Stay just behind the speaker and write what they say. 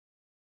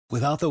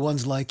Without the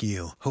ones like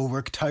you, who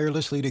work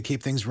tirelessly to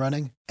keep things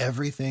running,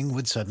 everything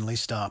would suddenly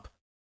stop.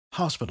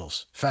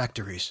 Hospitals,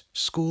 factories,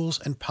 schools,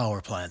 and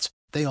power plants,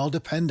 they all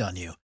depend on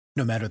you.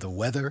 No matter the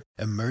weather,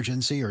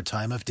 emergency, or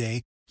time of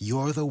day,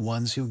 you're the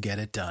ones who get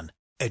it done.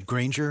 At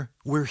Grainger,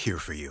 we're here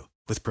for you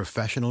with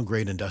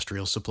professional-grade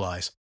industrial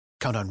supplies.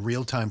 Count on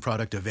real-time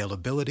product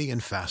availability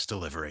and fast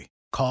delivery.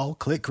 Call,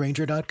 click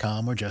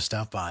Grainger.com, or just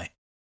stop by.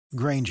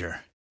 Grainger,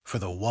 for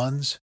the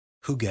ones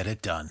who get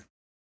it done.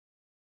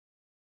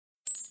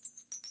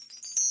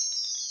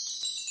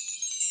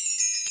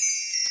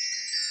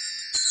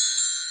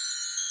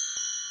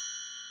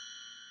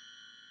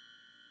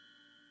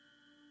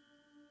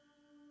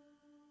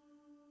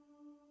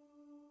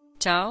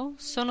 Ciao,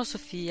 sono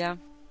Sofia.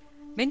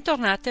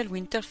 Bentornati al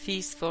Winter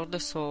Feast for the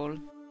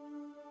Soul.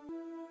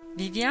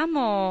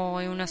 Viviamo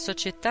in una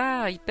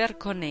società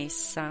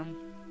iperconnessa.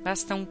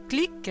 Basta un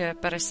click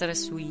per essere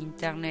su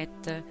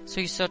internet,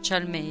 sui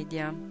social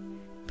media,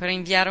 per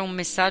inviare un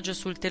messaggio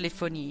sul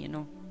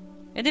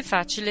telefonino. Ed è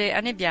facile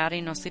annebbiare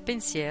i nostri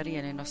pensieri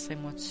e le nostre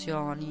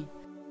emozioni.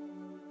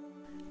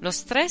 Lo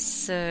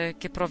stress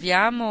che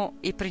proviamo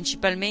è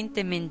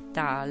principalmente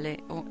mentale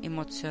o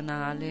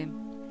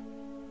emozionale.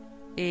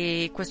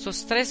 E questo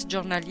stress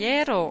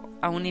giornaliero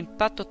ha un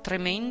impatto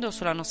tremendo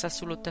sulla nostra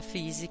salute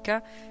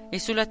fisica e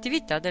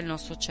sull'attività del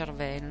nostro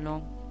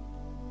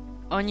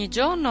cervello. Ogni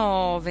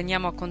giorno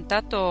veniamo a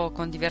contatto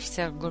con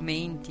diversi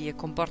argomenti e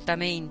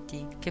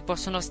comportamenti che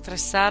possono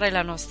stressare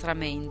la nostra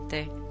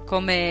mente,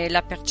 come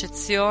la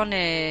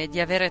percezione di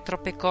avere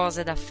troppe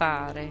cose da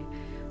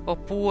fare,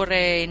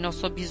 oppure il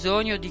nostro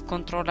bisogno di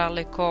controllare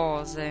le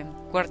cose.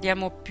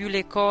 Guardiamo più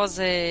le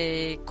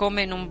cose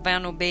come non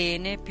vanno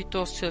bene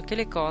piuttosto che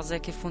le cose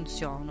che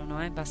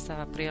funzionano. Basta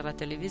aprire la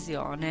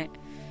televisione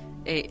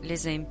e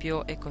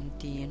l'esempio è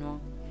continuo.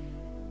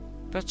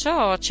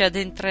 Perciò ci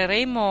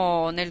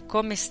addentreremo nel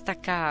come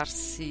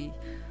staccarsi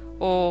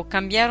o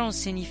cambiare un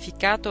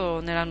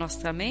significato nella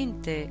nostra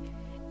mente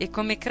e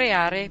come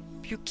creare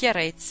più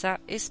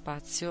chiarezza e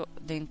spazio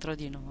dentro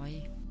di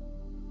noi.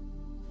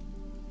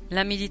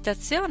 La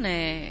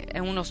meditazione è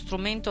uno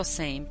strumento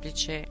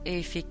semplice e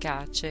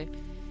efficace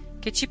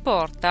che ci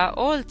porta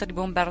oltre i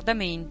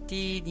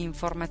bombardamenti di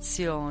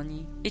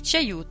informazioni e ci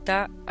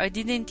aiuta ad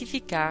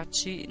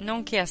identificarci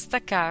nonché a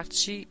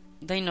staccarci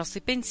dai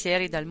nostri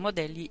pensieri, dai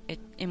modelli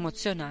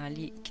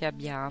emozionali che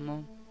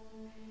abbiamo.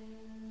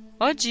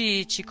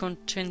 Oggi ci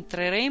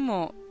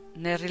concentreremo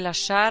nel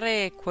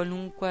rilasciare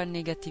qualunque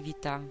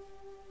negatività.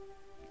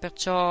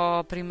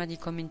 Perciò prima di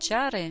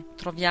cominciare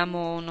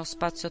troviamo uno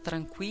spazio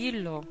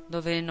tranquillo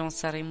dove non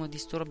saremo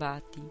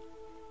disturbati.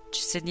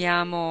 Ci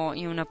sediamo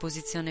in una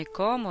posizione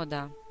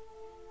comoda,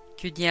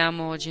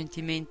 chiudiamo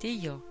gentilmente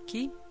gli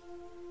occhi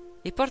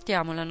e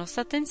portiamo la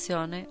nostra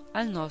attenzione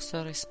al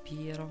nostro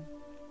respiro.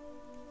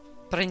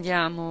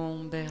 Prendiamo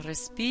un bel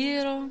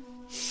respiro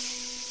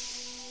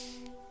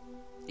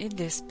ed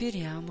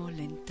espiriamo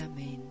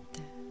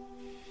lentamente.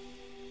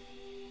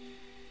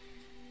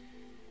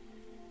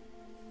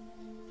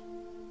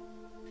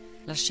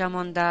 Lasciamo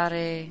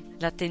andare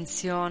la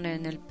tensione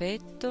nel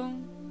petto,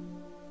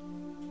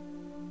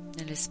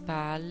 nelle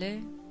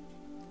spalle,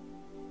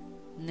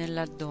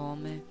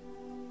 nell'addome.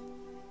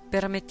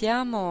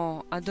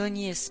 Permettiamo ad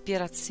ogni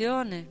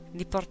espirazione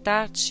di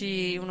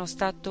portarci uno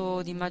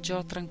stato di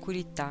maggior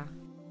tranquillità,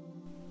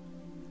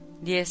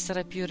 di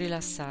essere più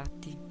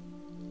rilassati.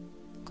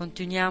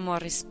 Continuiamo a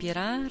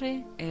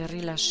respirare e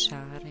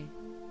rilasciare.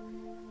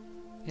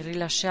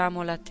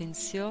 Rilasciamo la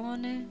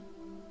tensione.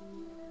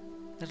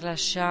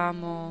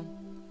 Rilasciamo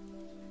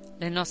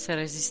le nostre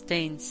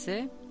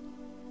resistenze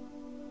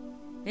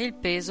e il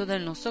peso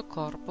del nostro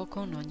corpo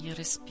con ogni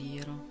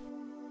respiro.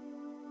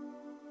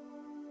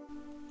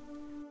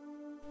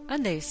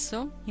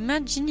 Adesso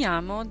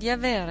immaginiamo di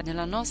avere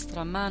nella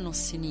nostra mano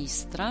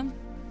sinistra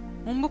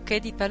un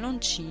bouquet di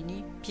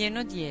palloncini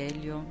pieno di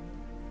elio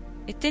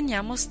e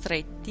teniamo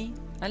stretti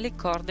alle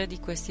corde di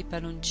questi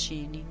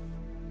palloncini.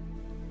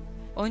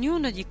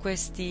 Ognuno di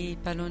questi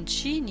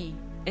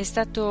palloncini è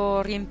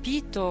stato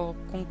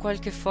riempito con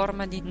qualche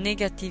forma di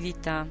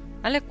negatività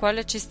alla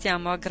quale ci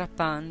stiamo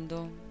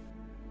aggrappando.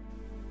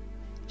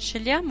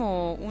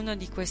 Scegliamo uno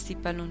di questi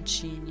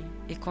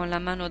palloncini e con la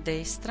mano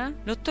destra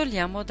lo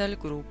togliamo dal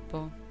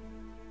gruppo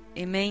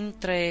e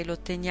mentre lo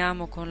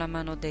teniamo con la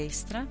mano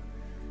destra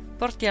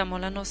portiamo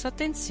la nostra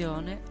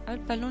attenzione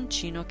al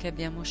palloncino che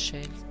abbiamo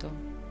scelto.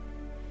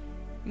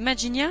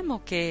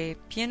 Immaginiamo che è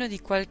pieno di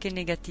qualche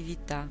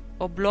negatività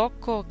o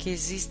blocco che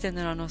esiste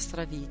nella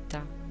nostra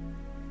vita.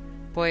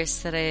 Può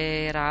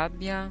essere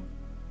rabbia,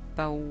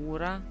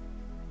 paura,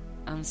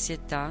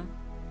 ansietà,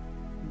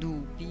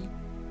 dubbi,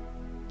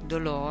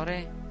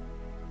 dolore,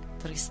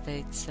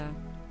 tristezza.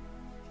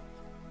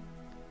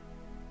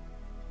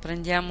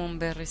 Prendiamo un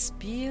bel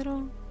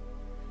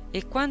respiro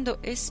e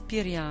quando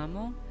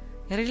espiriamo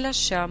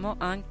rilasciamo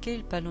anche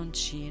il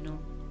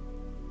palloncino.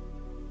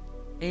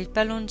 E il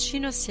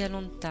palloncino si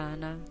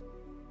allontana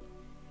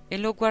e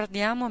lo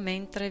guardiamo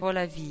mentre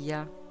vola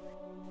via,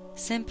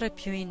 sempre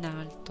più in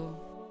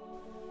alto,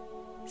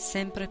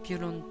 sempre più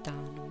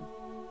lontano.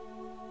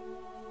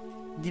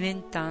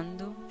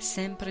 diventando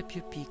sempre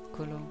più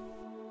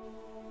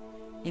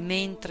piccolo, e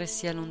mentre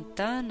si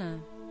allontana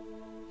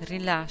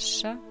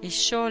rilascia e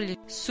scioglie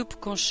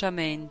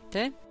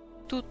subconsciamente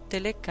tutte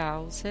le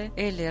cause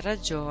e le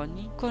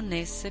ragioni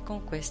connesse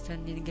con questa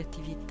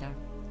negatività.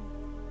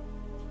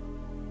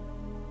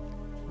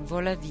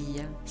 Vola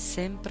via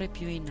sempre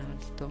più in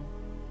alto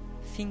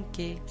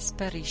finché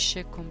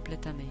sparisce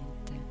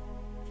completamente.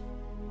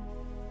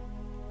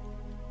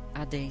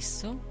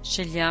 Adesso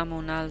scegliamo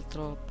un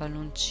altro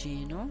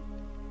palloncino,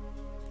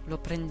 lo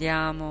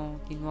prendiamo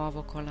di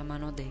nuovo con la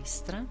mano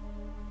destra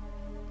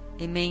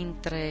e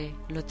mentre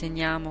lo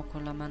teniamo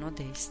con la mano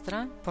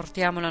destra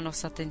portiamo la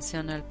nostra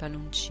attenzione al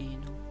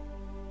palloncino.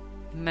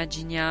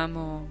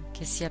 Immaginiamo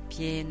che sia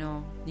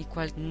pieno di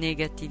qualche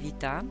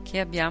negatività che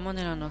abbiamo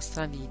nella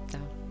nostra vita: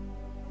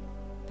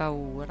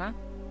 paura,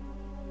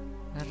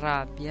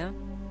 rabbia,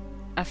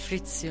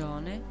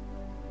 afflizione,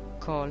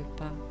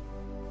 colpa.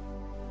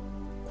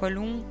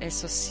 Qualunque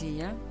esso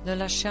sia, lo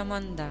lasciamo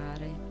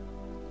andare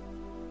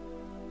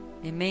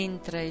e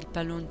mentre il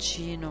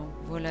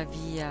palloncino vola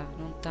via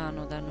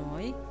lontano da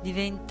noi,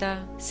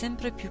 diventa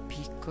sempre più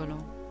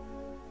piccolo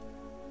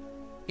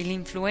e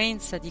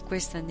l'influenza di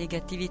questa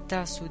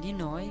negatività su di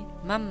noi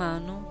man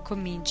mano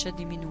comincia a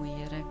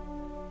diminuire,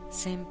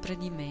 sempre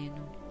di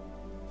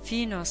meno,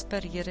 fino a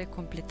sparire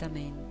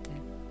completamente.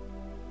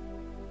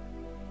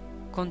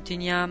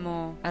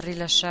 Continuiamo a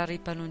rilasciare i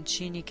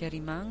palloncini che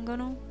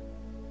rimangono,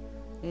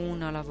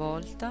 uno alla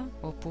volta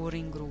oppure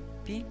in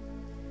gruppi,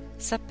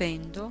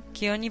 sapendo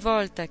che ogni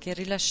volta che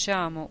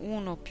rilasciamo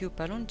uno o più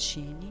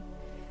palloncini,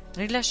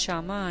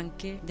 rilasciamo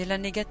anche della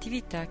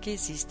negatività che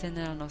esiste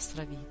nella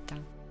nostra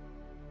vita.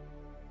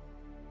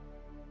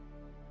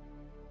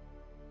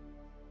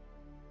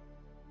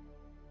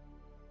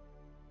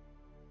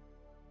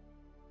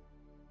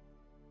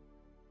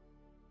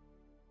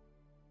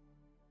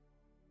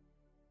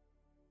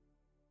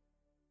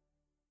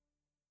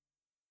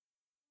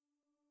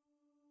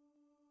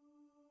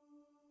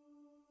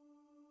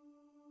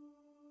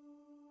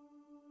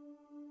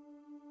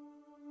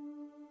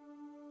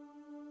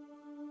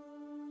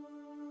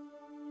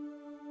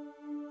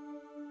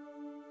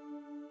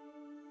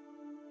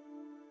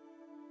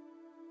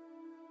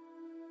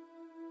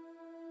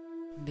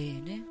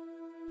 Bene,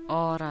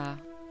 ora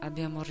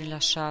abbiamo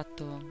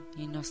rilasciato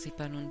i nostri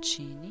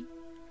palloncini,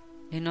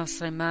 le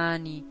nostre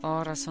mani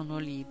ora sono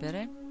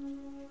libere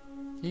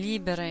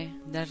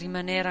dal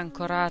rimanere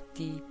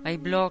ancorati ai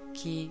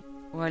blocchi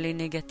o alle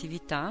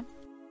negatività.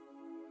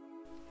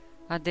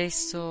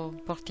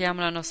 Adesso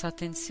portiamo la nostra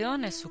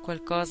attenzione su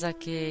qualcosa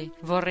che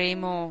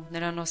vorremmo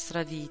nella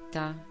nostra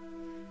vita,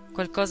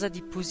 qualcosa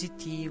di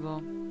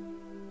positivo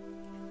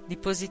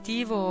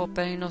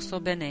per il nostro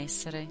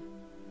benessere.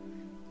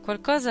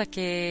 Qualcosa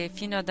che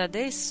fino ad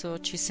adesso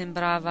ci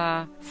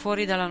sembrava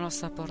fuori dalla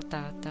nostra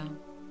portata.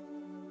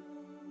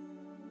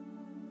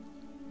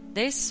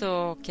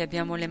 Adesso che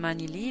abbiamo le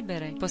mani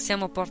libere,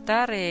 possiamo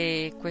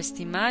portare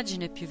questa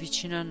immagine più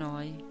vicino a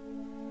noi.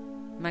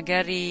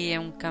 Magari è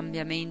un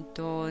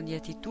cambiamento di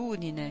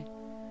attitudine,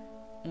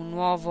 un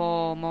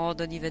nuovo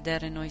modo di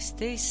vedere noi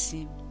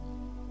stessi,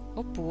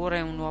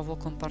 oppure un nuovo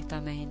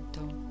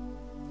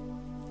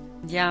comportamento.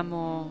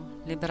 Diamo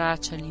le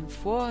braccia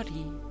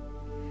all'infuori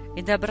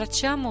ed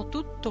abbracciamo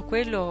tutto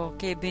quello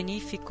che è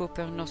benefico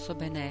per il nostro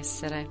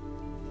benessere.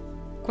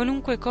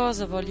 Qualunque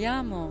cosa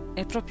vogliamo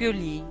è proprio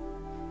lì.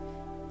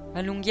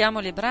 Allunghiamo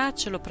le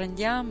braccia, lo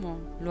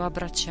prendiamo, lo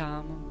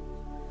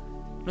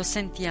abbracciamo, lo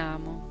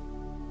sentiamo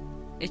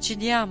e ci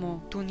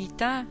diamo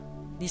l'opportunità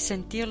di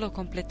sentirlo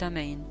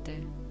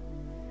completamente.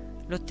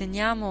 Lo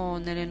teniamo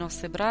nelle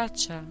nostre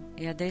braccia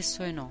e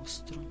adesso è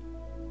nostro.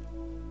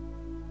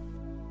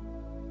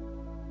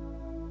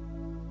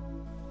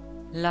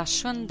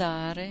 Lascio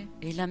andare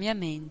e la mia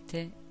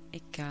mente è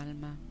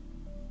calma.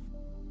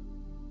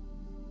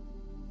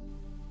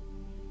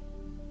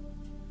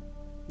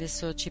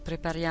 Adesso ci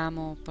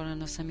prepariamo per la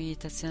nostra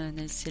meditazione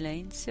nel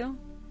silenzio.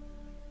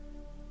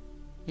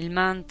 Il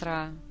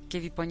mantra che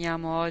vi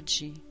poniamo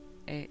oggi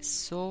è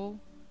So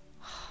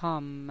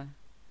Hum,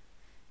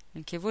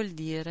 che vuol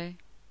dire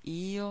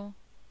io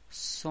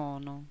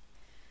sono.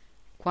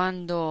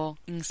 Quando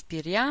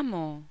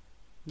inspiriamo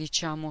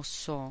diciamo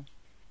So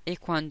e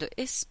quando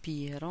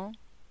espiro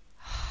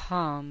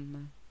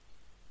hum.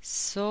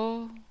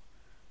 So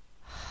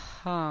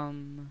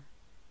hum.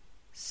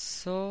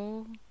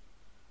 So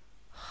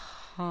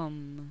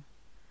hum.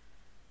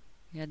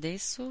 E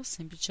adesso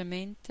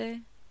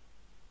semplicemente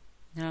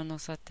nella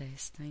nostra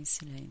testa in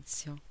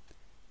silenzio.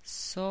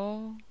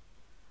 So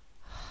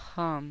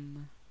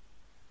hum.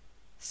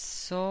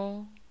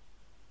 So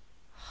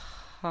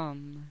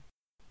hum.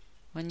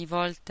 Ogni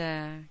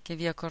volta che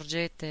vi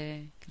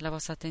accorgete che la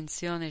vostra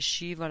attenzione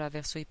scivola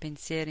verso i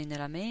pensieri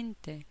nella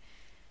mente,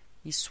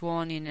 i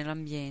suoni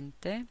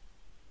nell'ambiente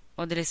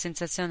o delle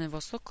sensazioni nel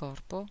vostro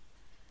corpo,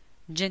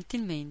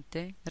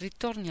 gentilmente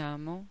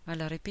ritorniamo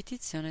alla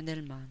ripetizione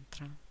del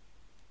mantra.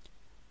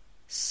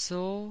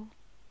 So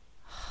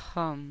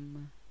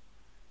hum.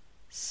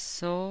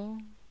 So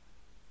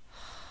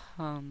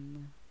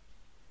hum.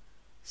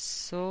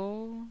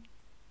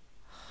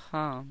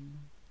 calm.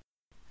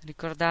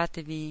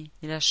 Ricordatevi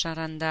di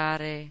lasciare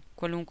andare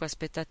qualunque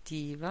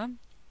aspettativa.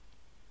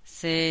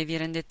 Se vi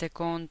rendete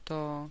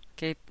conto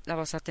che la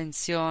vostra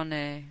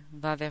attenzione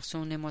va verso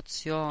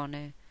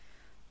un'emozione,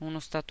 uno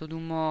stato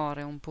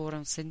d'umore oppure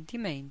un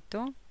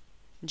sentimento,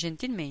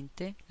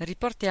 gentilmente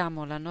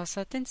riportiamo la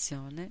nostra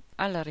attenzione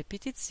alla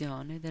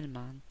ripetizione del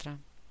mantra.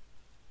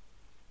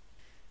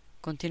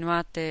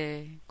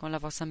 Continuate con la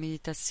vostra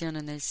meditazione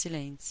nel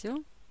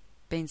silenzio,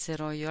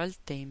 penserò io al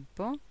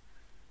tempo,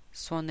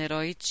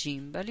 suonerò i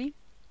cimbali,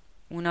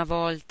 una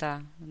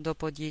volta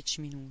dopo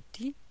 10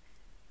 minuti,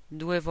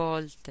 2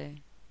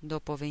 volte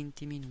dopo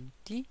 20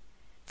 minuti,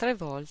 3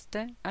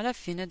 volte alla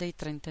fine dei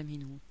 30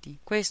 minuti.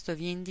 Questo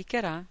vi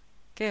indicherà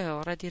che è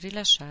ora di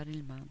rilasciare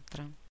il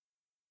mantra.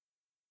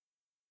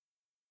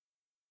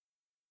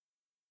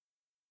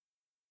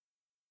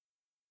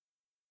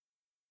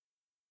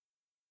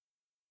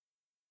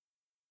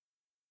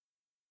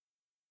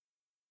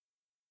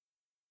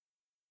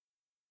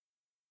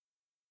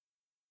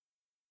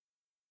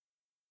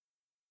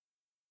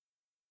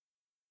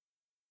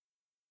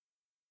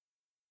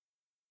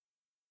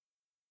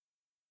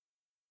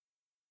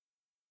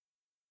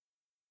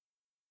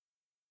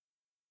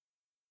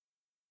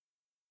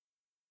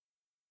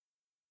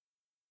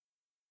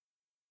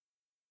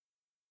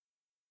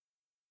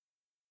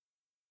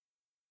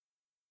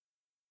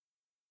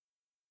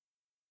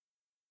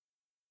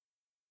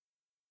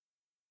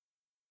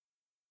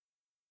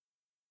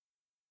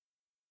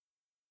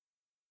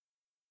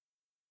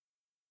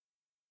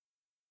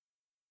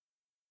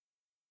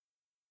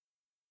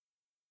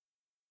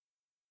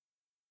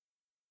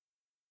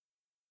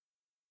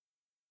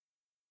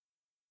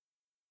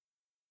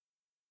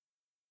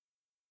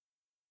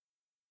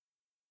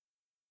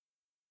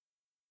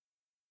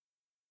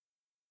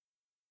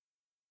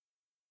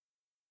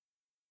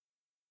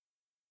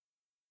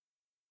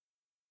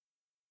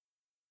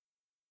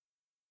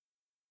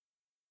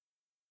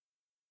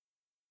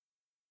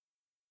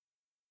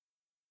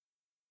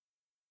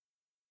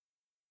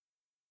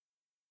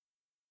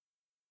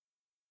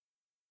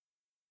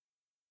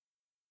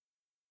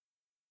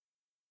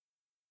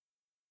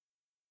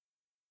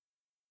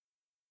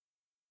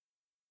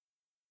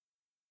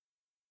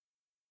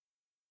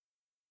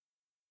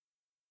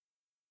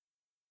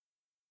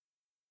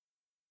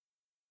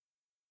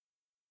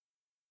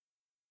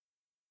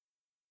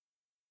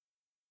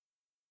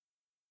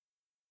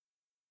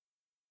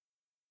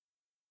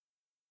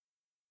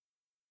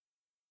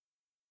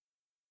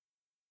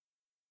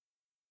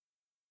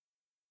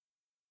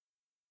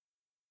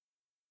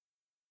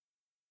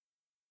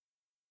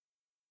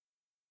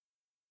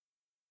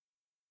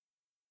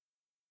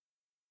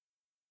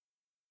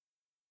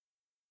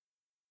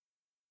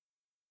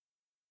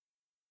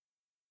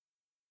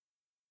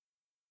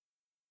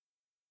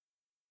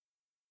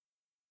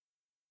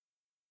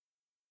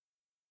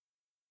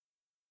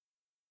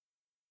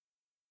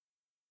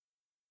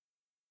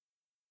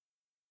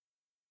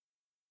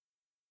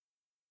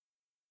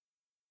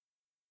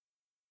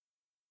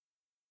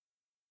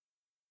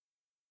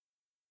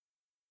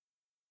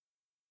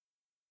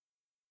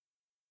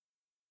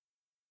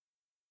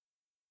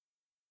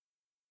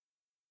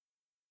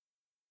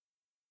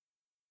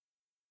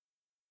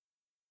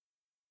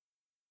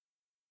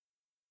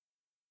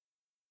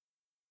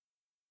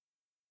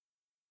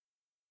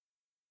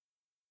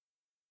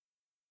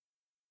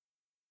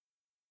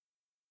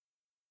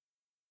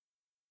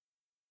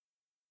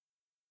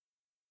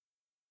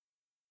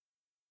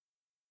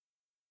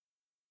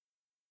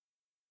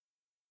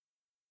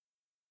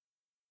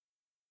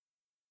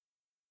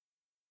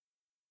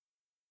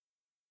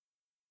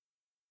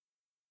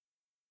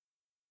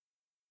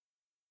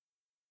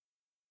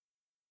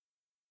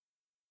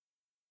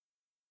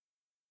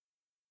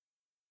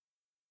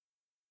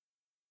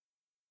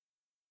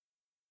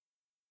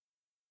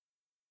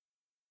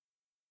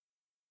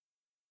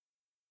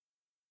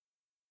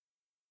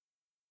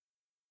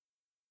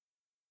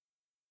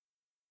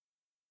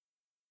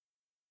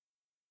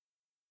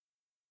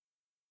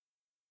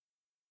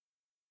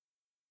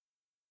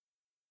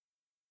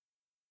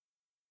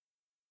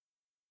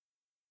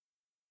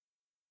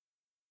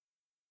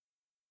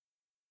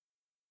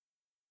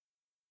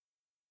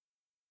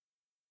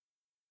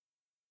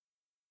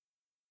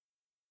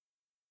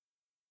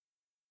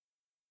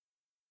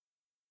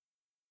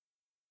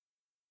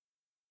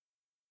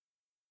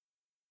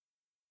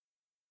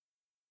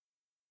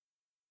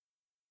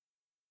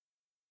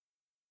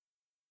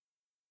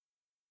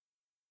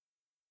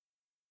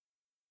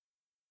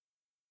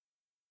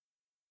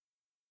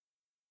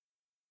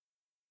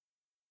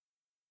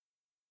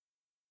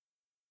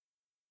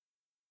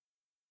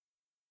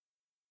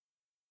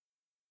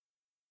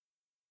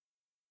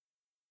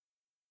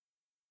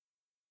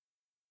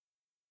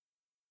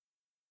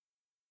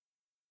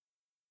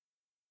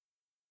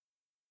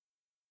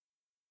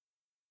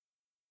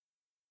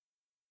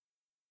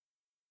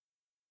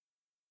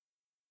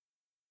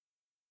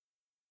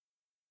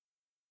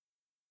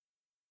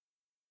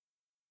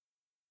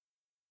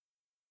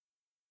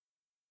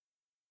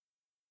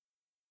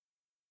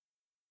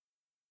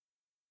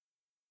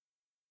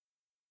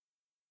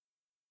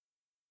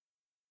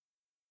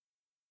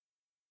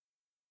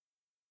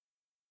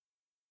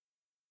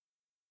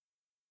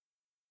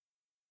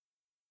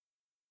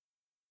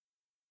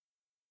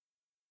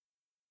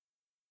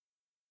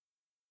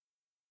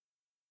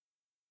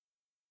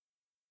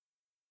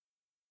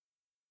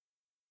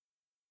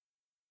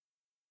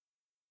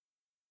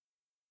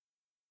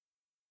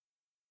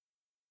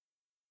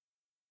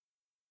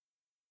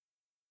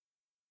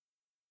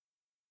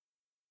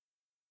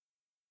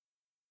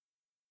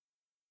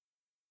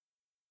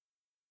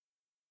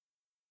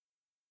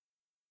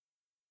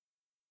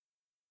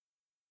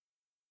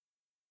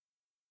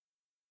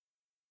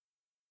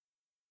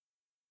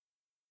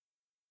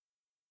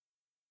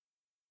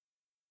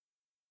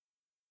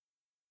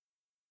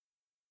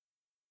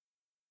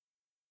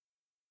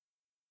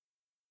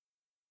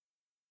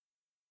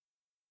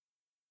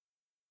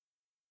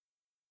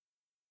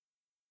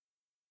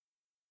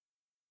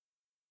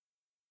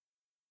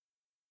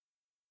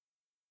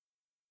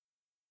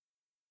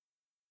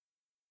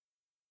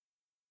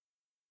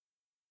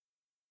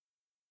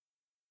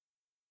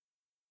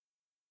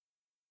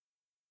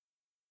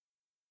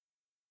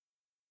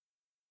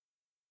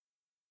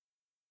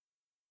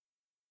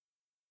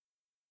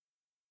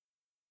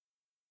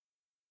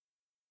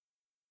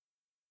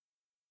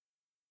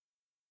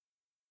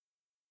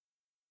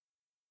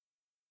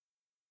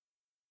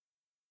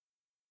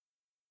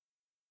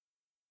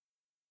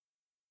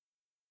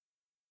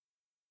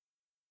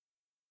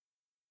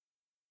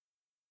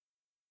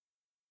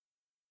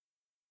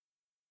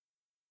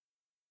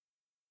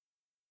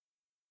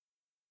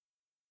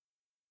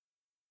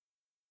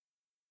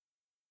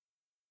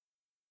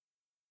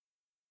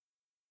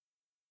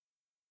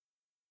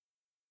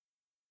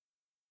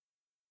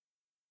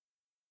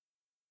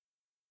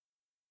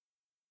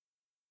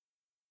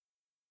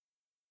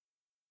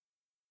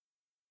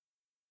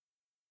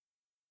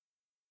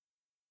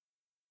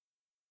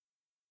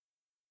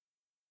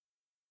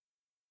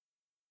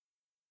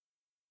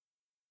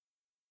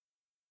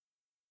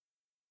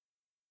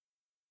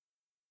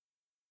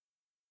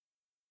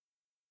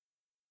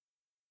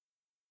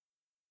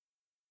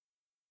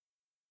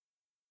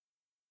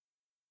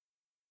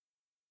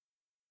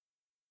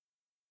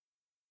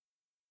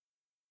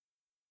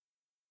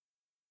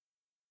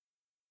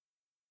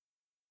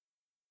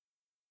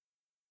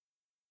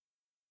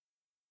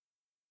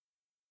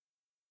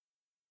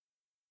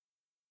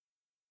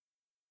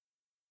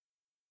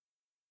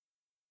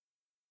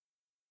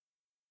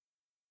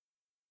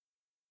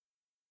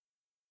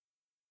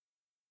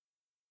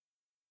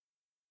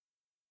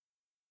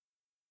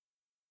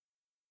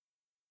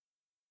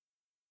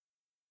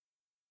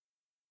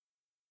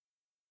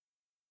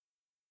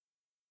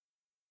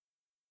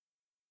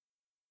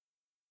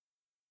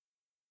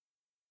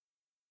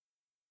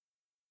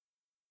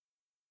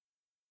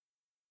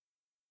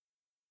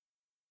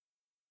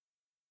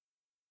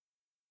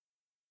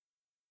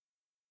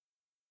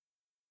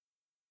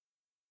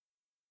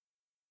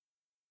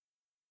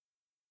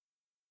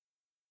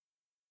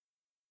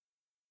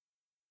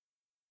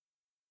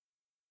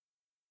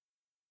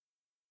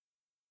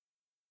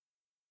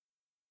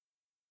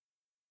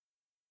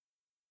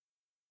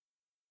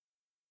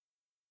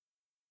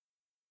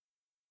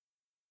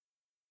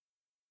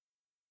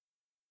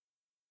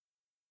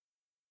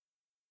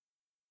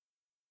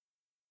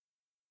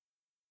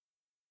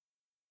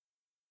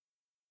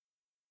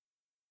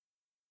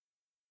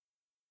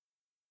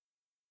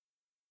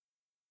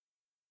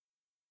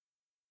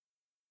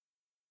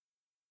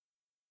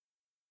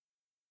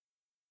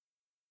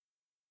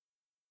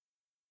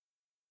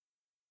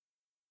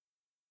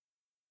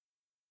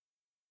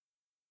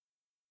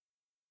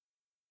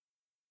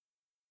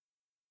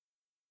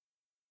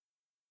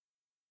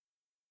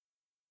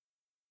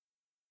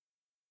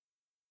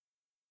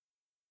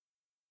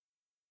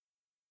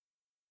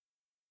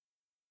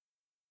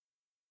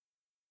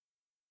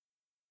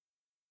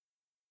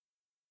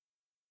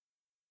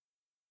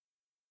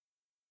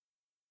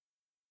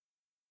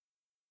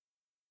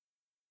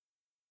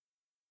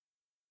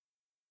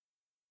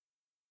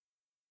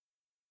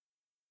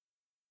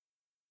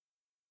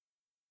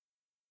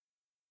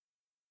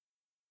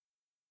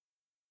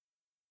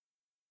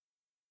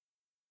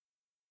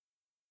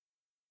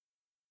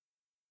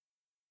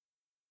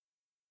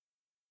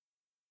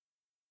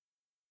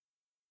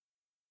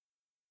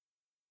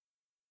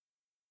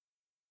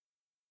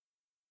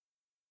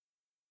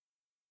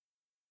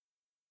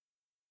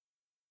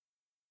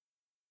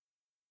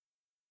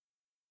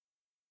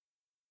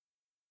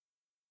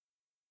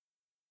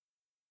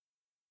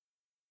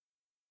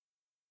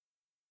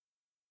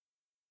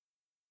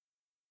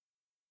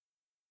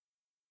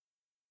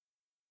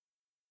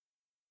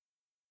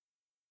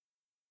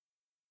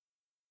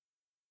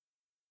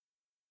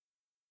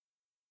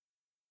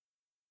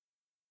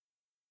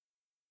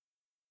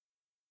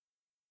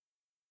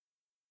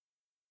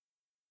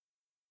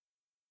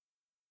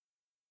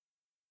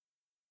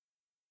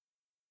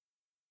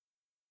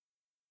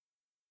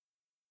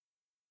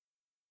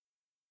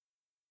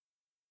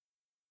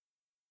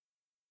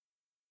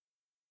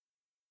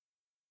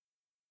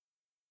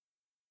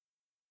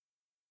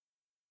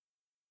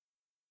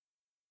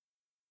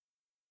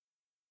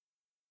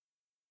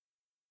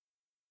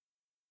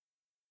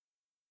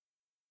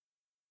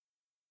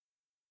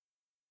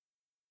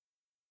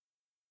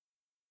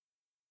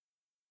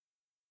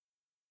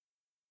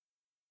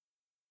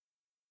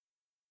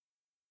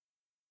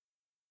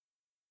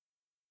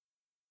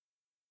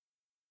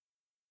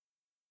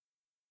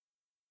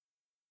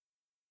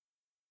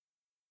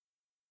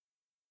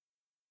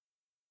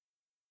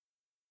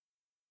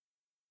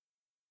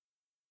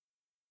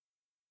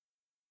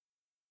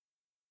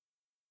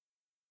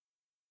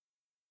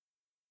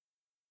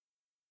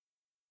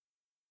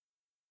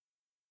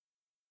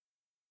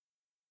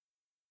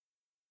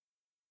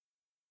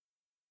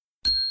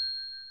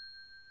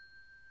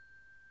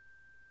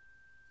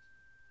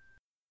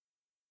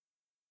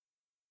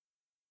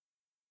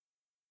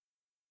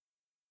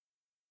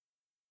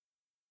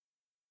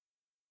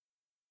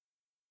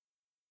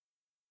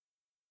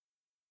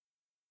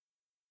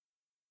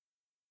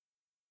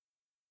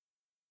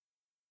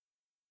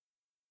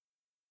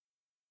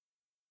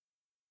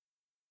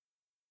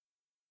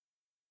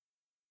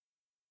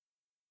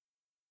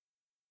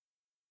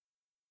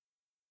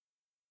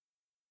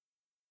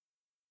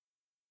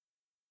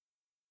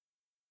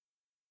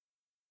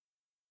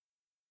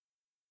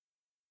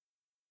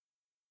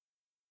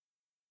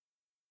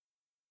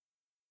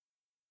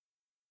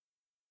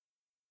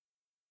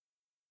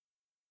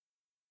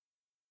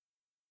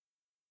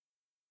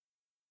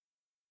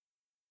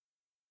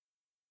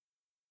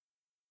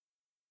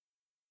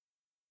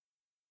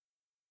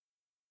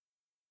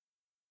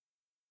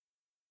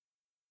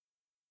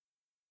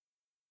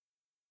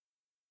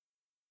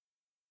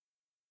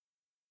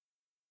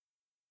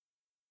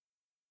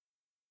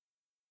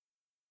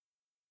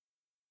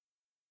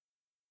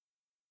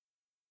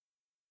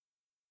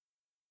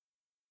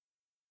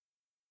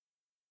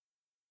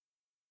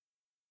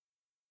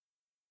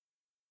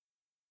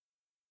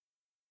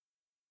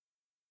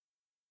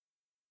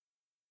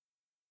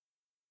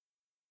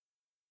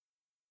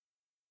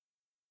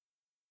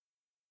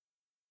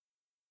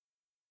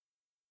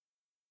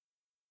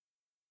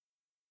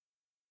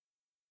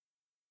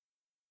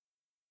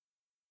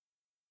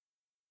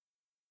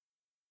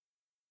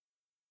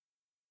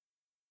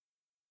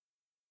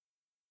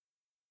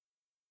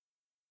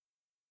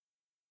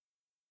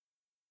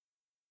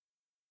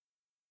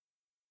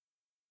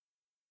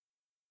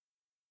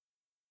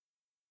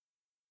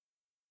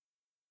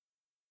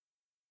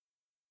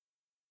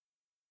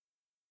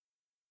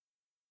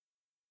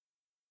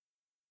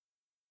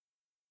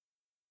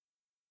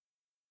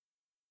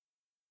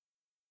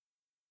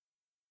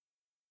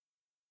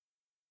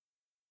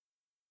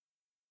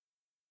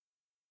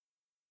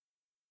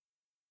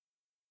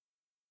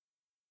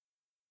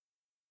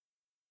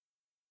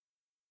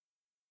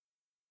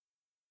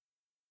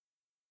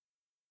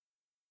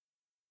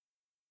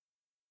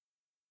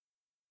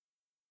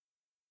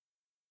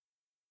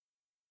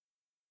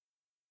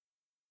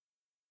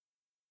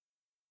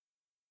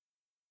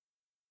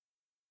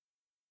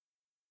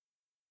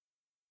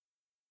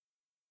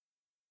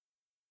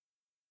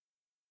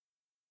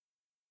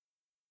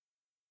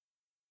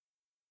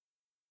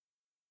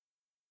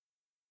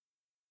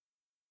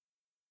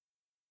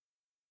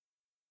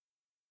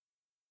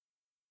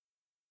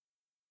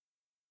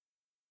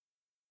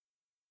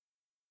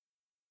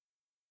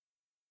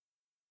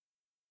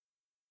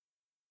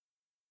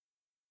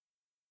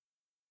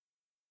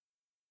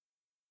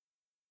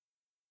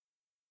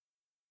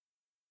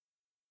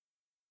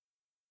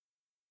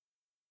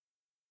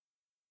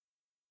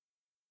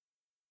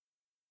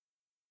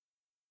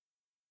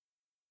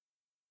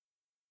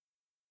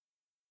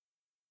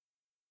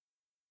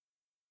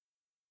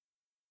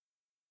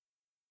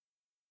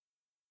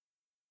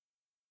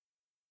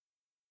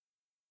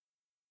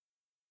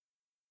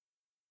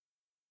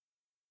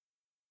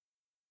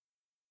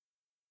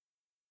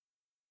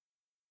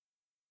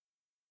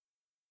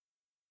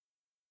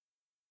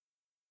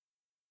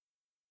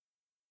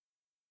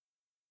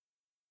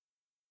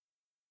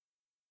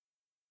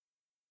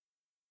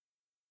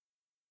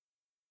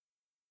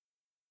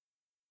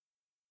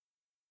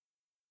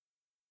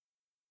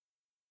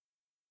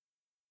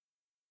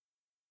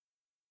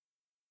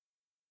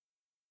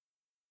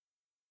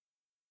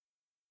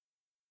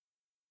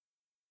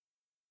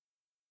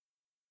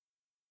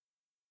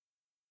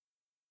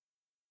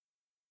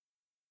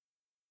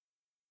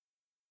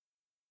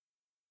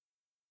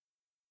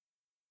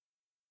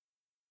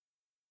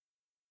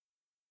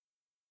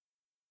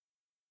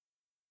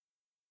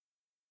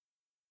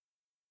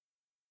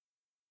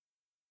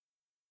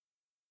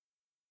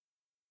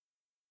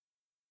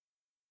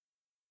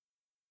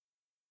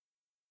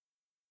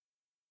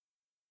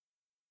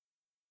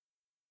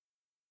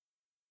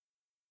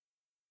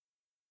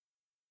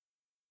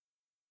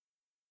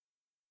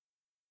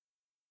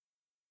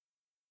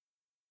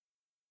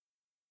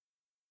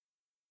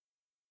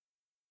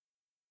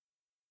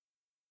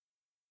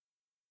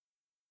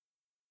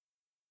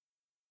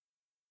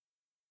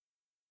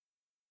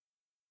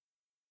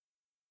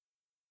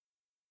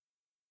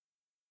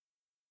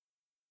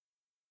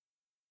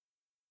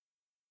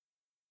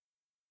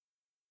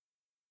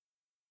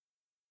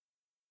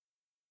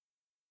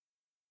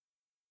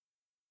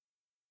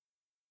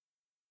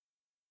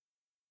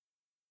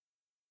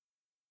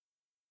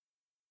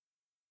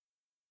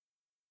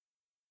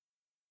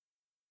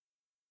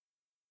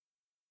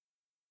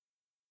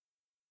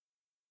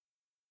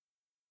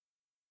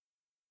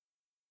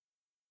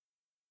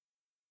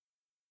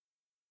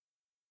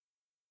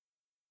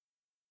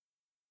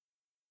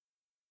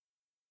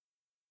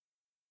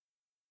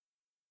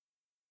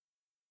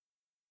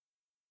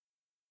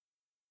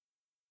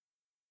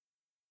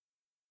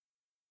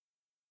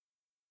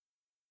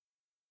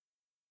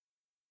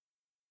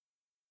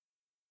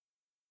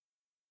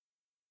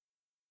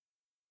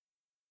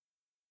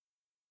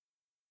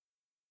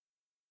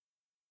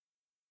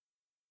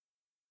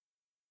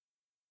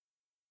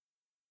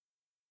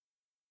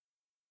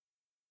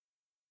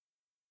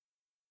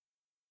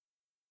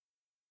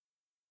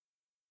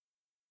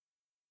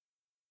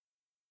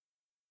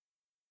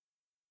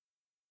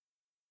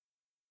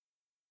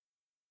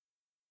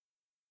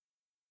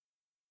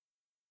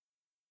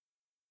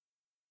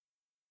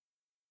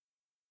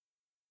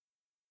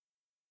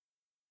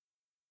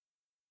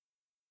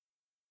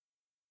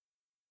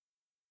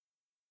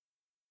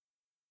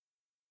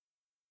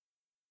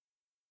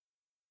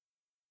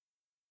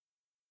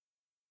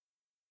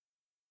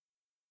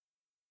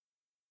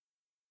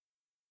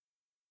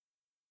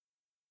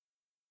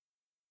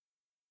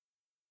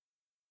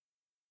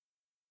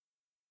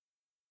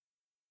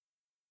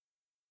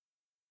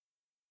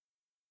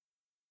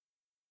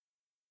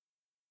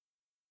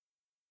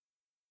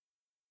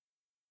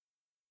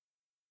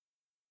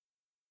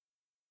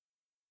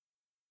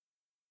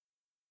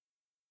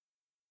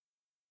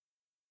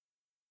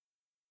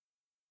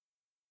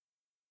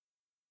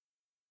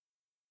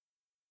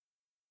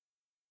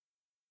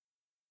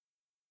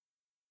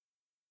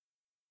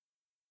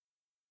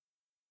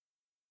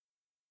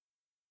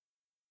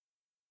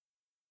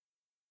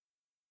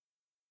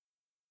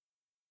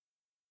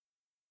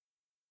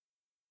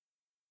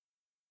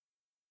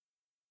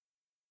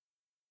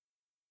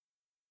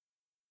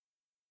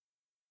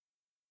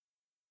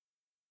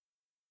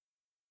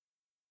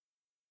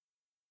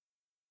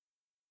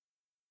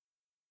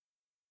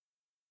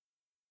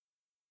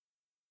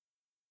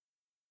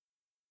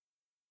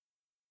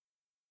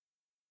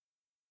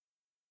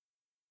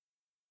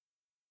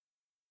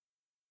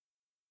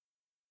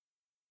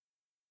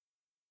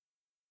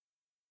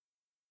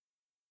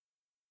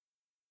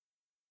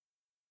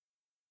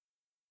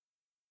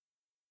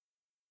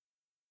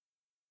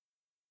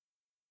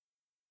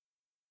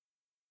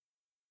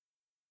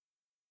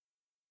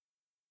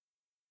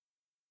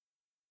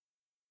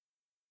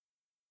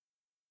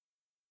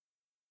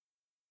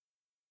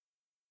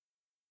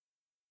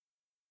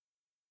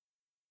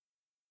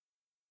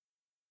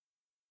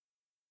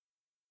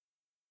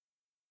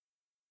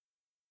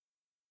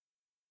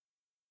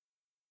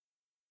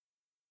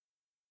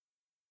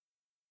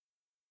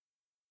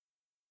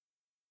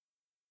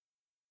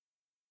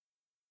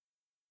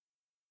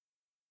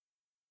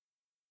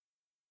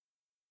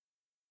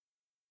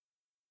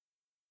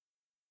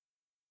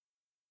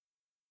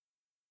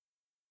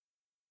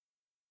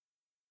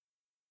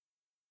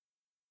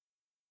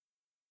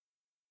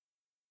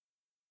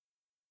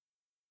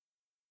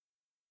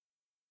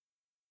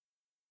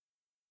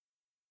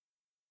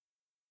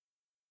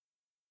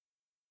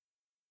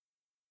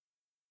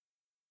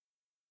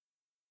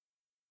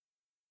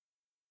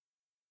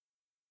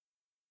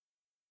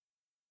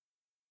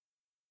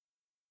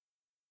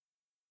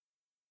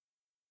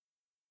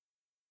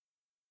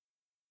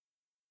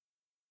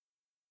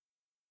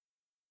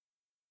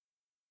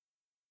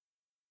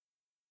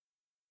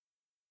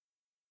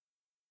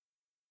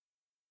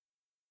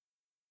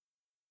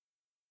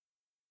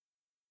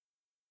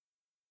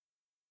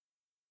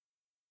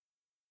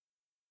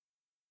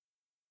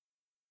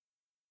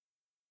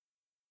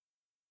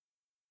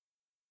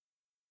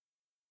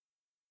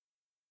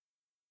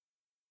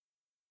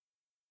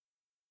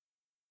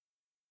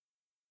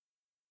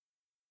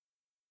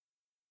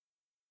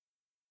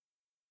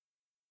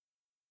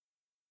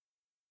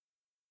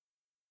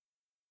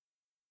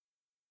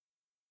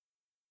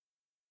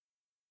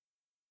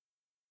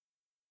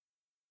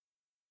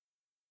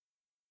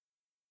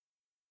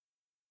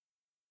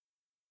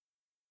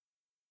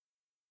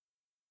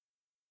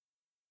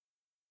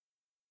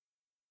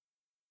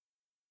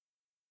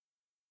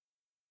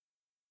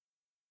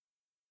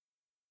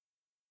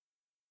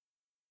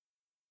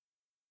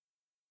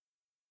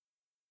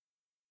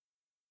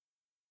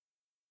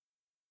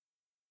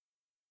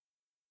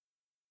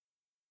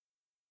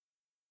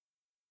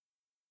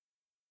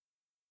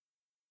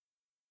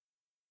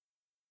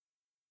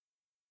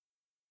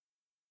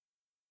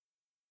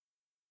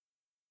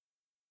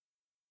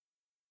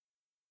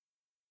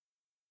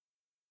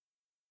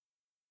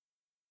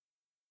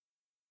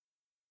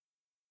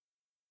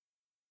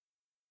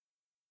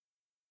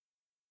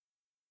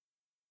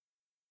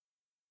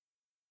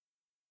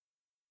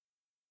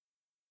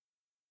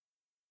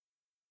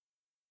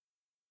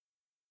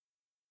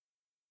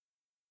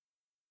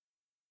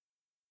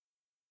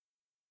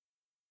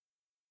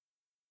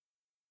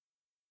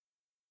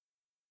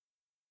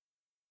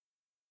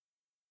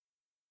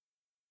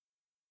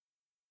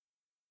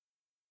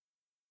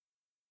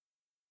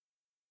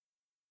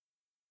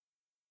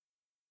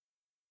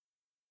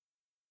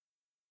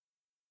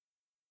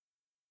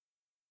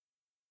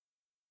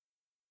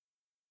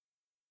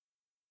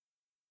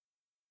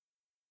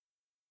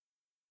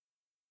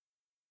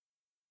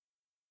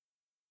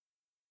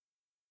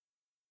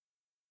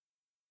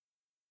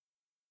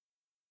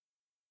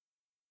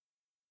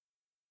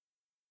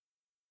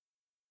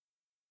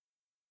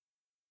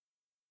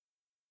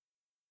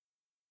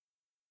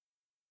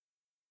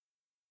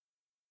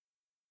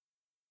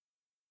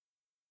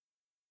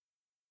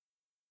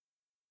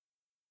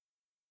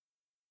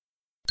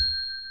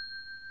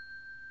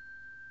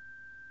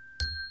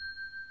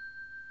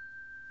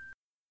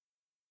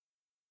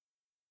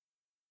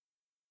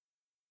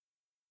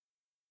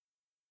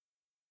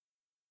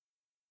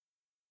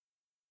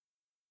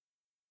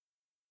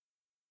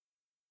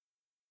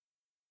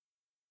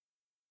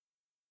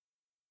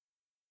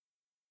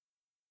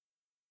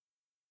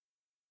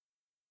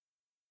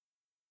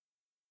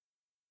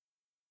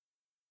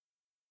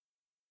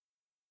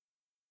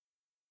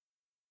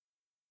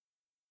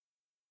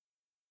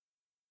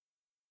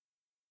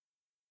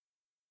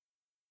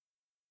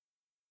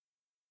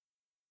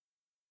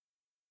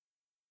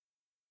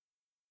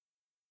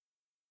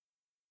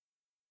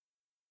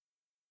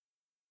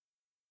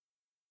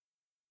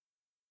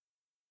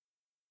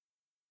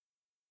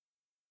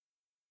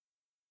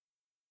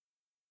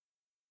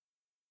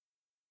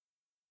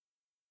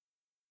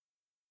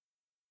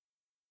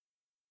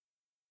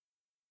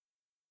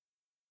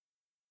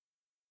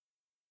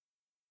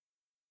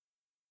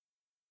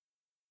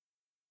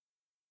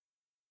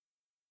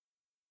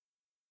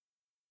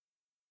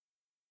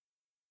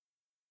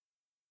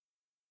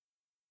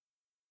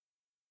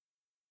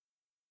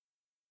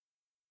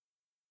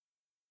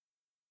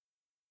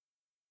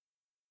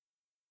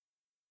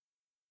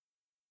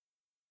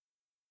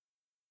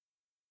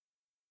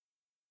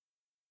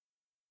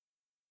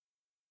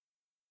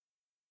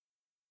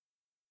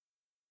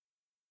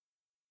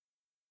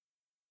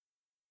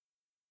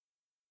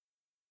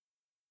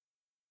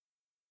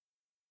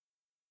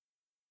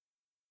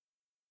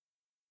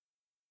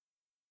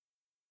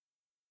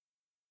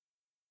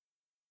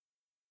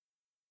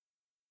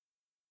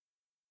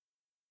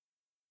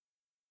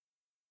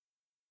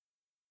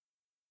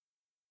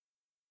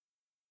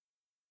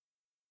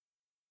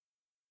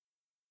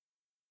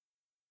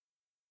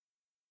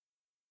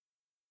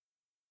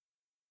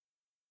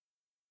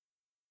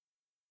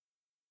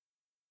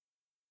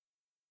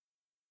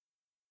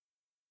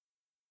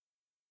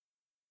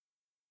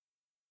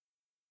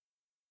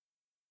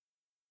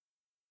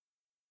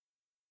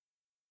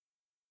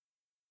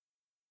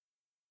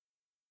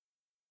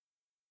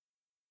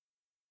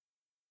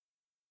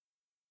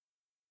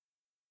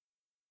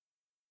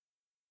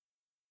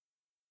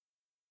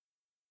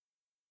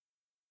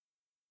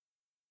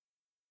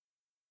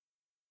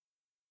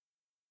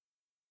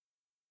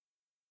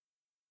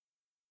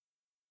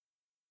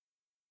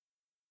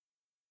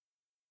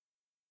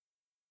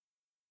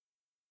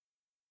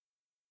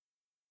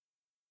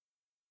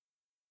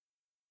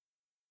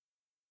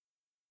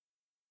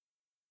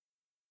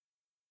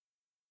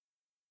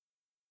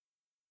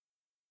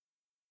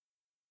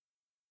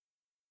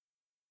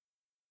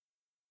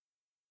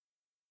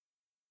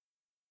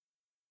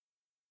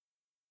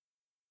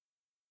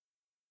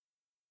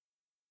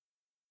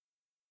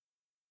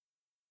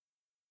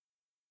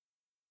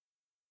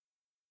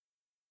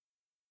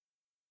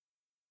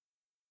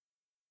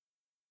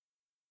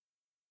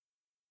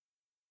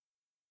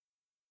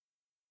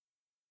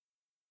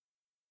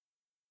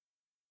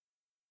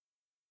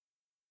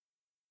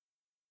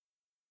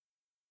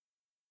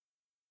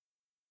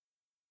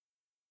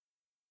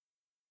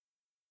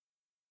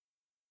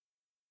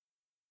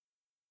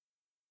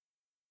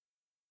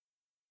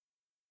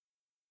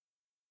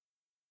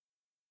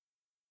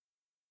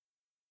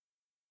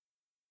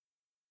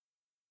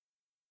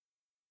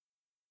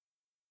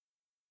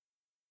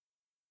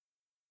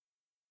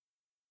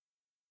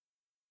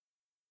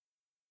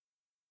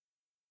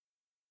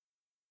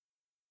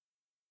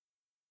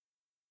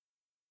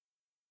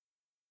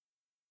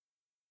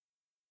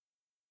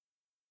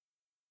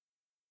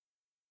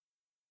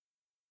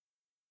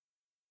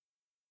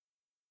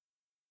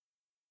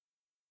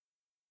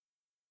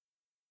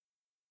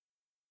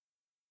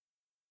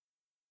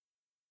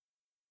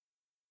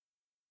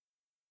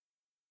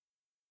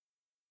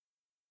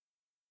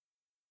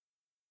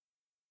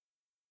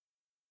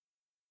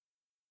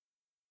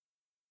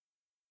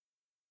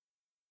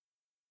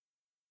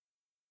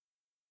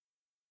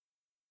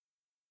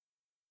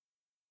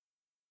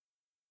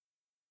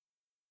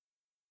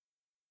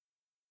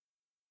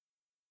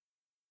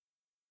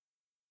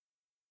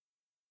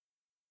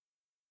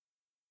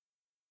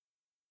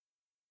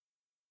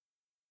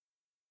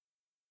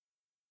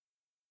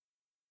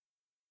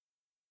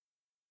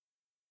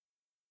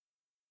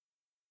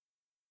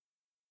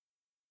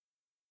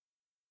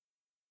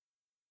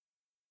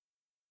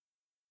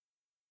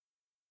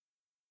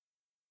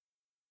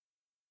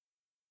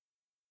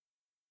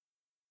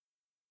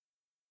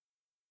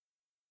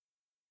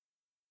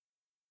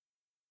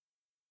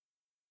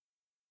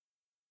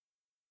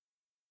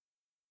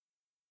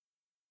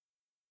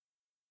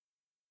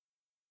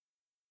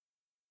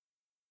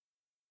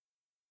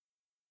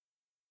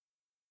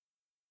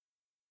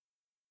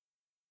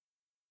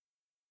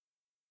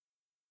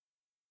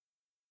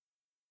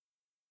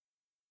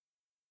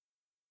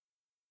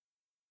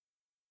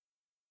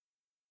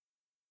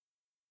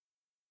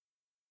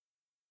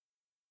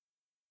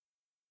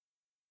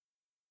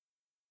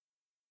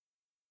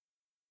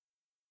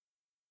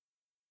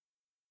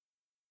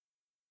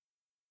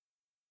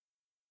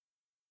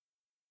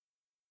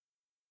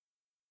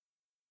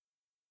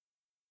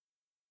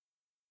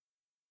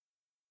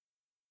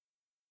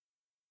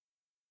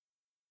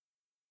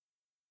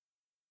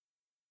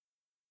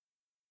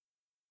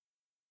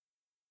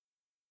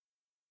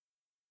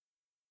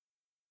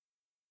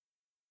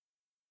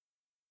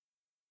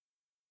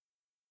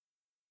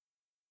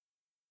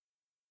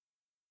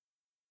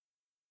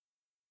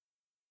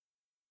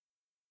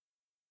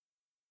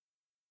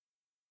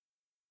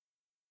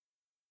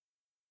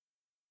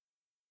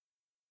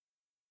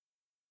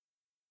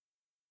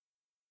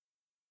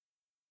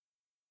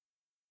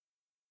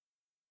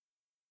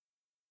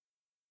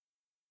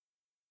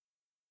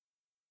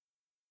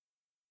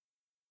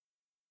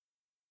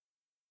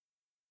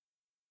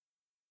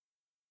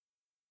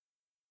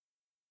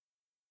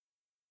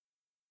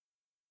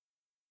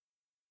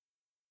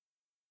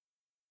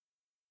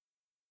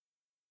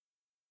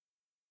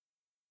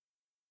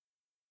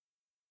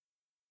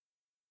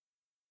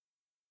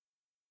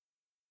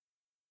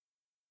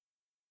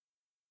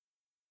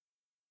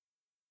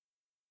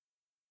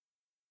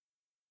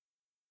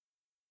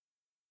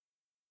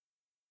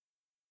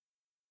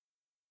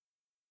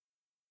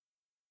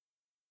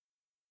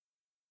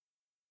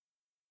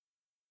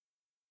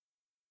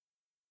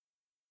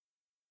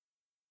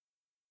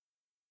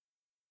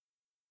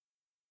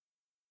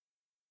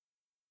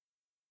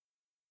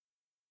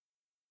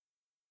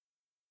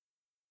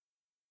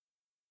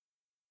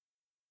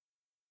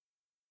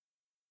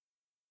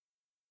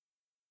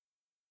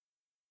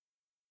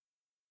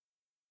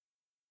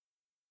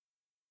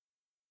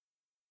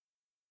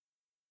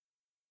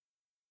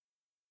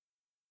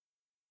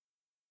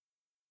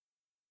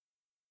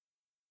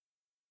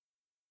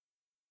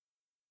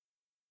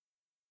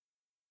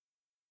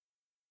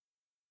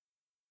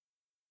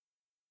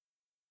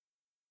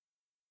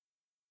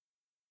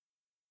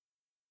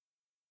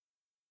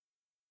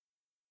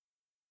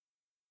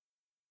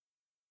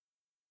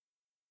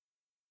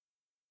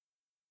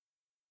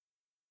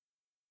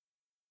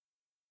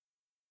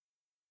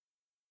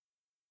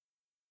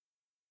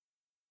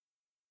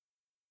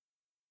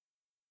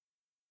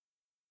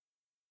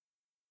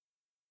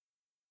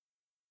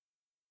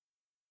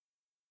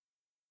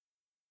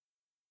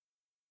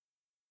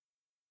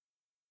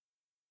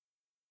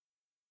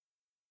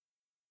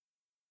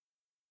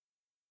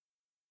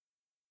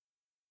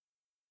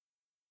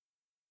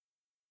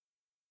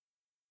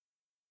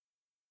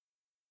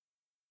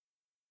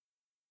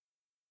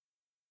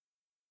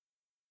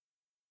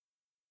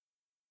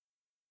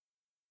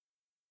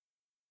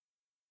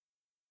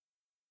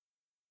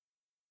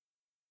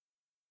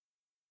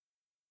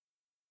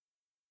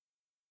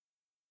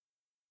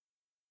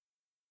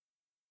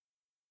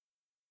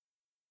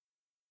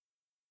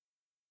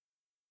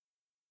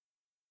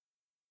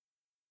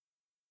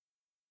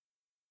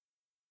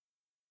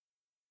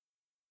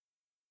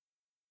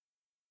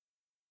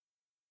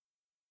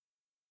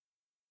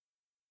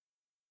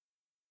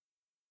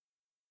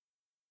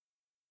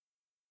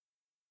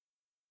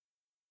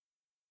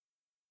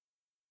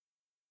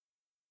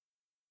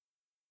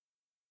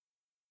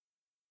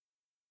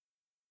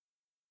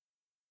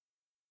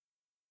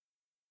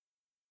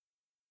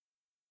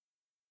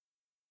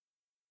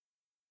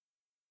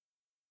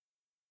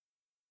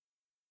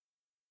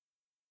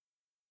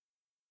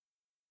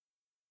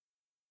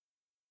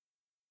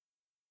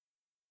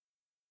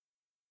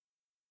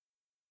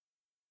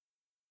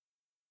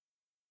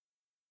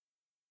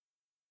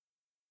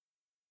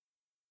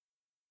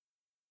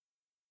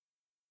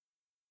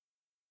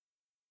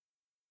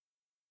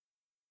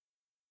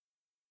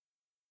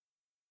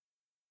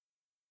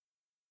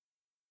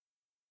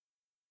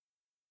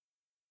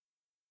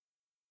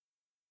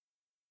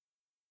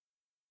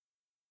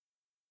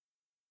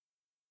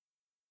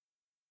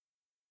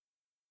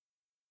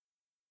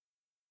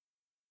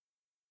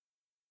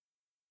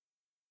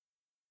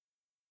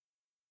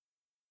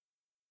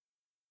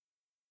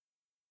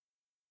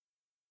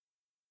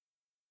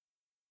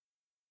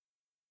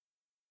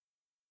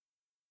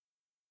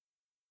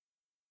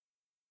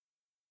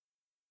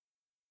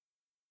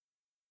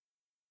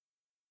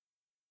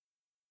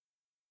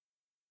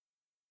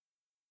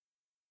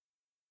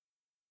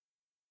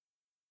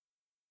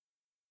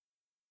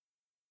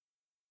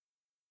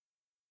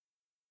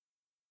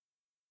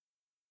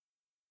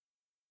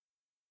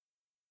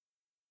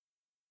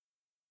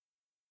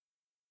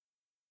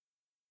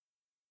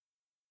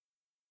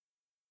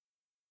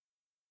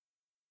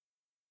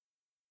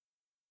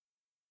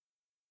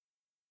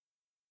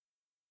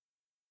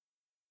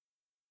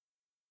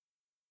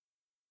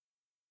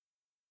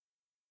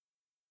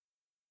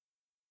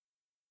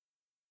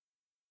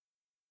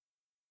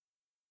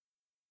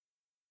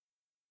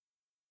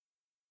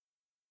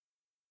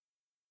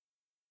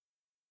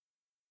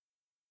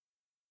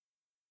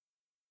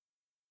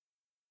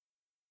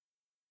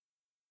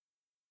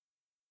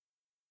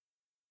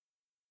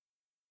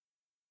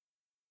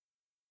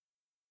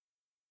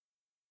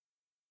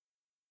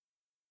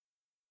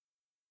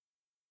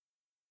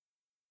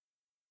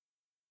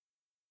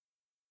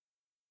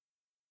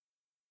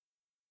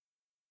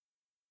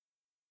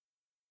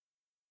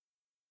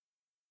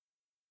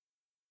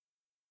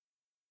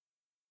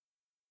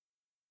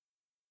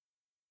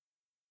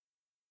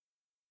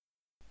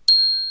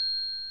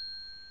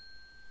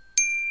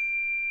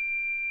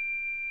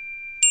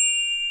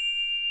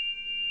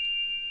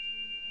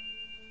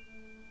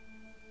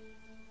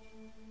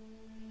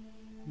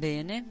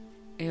 Bene,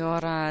 è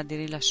ora di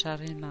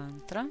rilasciare il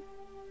mantra.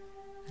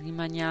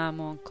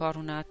 Rimaniamo ancora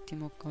un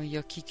attimo con gli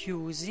occhi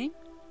chiusi.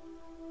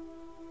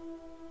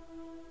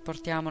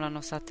 Portiamo la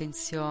nostra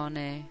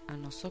attenzione al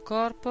nostro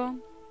corpo.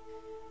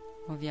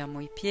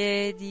 Muoviamo i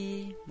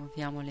piedi,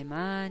 muoviamo le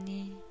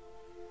mani,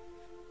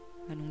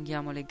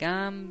 allunghiamo le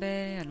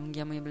gambe,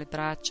 allunghiamo le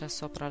braccia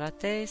sopra la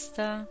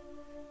testa,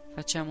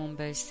 facciamo un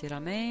bel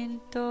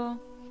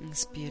stiramento,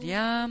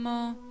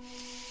 inspiriamo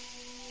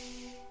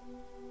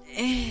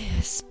e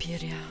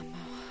espiriamo.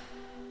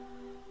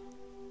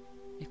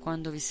 E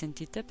quando vi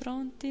sentite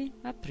pronti,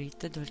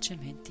 aprite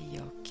dolcemente gli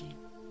occhi.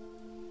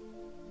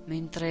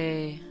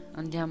 Mentre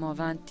andiamo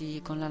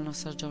avanti con la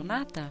nostra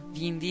giornata,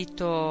 vi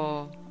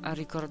invito a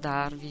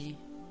ricordarvi: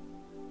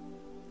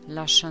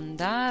 lascio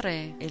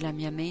andare e la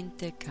mia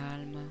mente è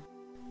calma.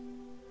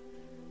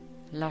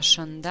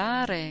 Lascio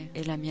andare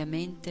e la mia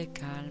mente è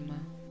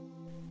calma.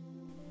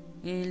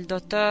 Il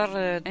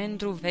dottor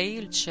Andrew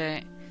Weil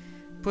dice: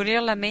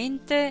 pulire la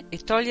mente e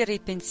togliere i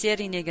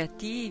pensieri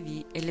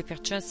negativi e le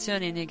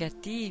percezioni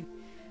negative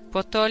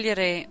può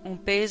togliere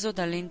un peso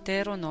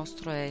dall'intero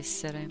nostro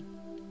essere.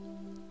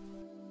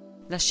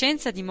 La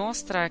scienza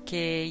dimostra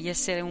che gli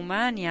esseri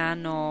umani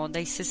hanno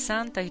dai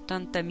 60 ai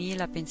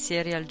 80.000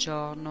 pensieri al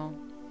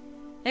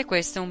giorno, e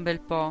questo è un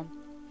bel po'.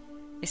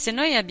 E se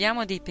noi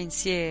abbiamo dei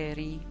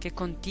pensieri che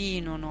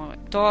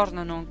continuano,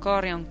 tornano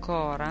ancora e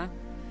ancora,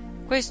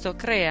 questo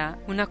crea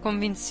una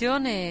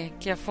convinzione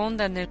che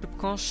affonda nel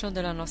subconscio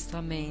della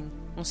nostra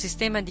mente, un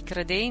sistema di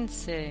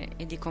credenze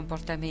e di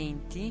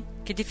comportamenti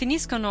che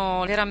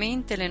definiscono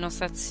veramente le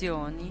nostre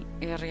azioni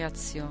e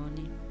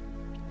reazioni.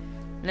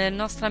 La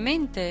nostra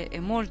mente è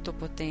molto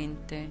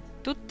potente.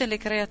 Tutte le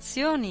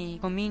creazioni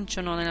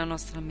cominciano nella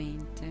nostra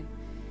mente.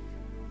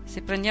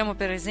 Se prendiamo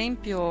per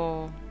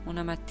esempio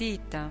una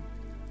matita,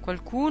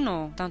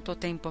 qualcuno tanto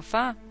tempo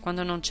fa,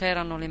 quando non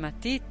c'erano le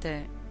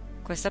matite,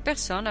 questa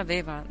persona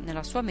aveva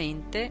nella sua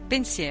mente il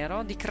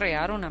pensiero di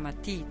creare una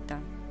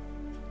matita.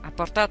 Ha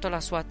portato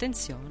la sua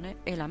attenzione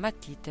e la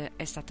matita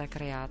è stata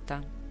creata.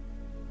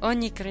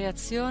 Ogni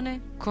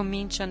creazione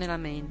comincia nella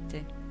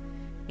mente.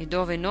 E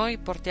dove noi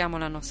portiamo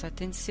la nostra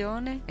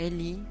attenzione è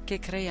lì che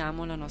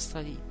creiamo la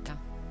nostra vita.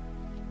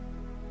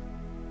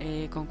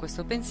 E con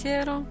questo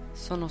pensiero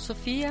sono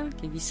Sofia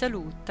che vi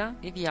saluta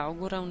e vi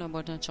augura una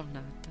buona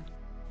giornata.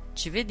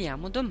 Ci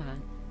vediamo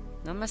domani.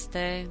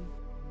 Namaste.